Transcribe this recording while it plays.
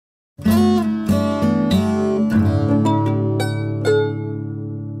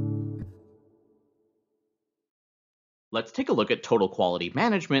Let's take a look at total quality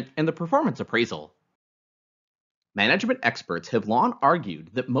management and the performance appraisal. Management experts have long argued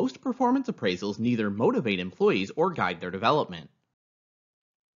that most performance appraisals neither motivate employees or guide their development.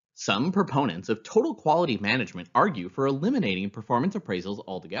 Some proponents of total quality management argue for eliminating performance appraisals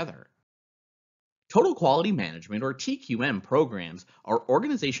altogether. Total quality management or TQM programs are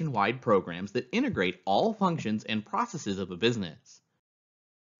organization wide programs that integrate all functions and processes of a business.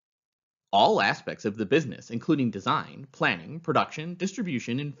 All aspects of the business, including design, planning, production,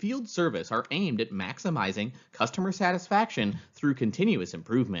 distribution, and field service, are aimed at maximizing customer satisfaction through continuous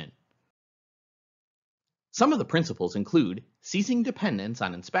improvement. Some of the principles include ceasing dependence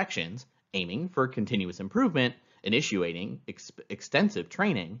on inspections, aiming for continuous improvement, initiating extensive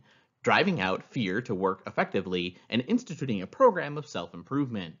training, driving out fear to work effectively, and instituting a program of self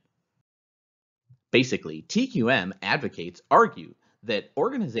improvement. Basically, TQM advocates argue that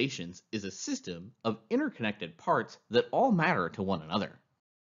organizations is a system of interconnected parts that all matter to one another.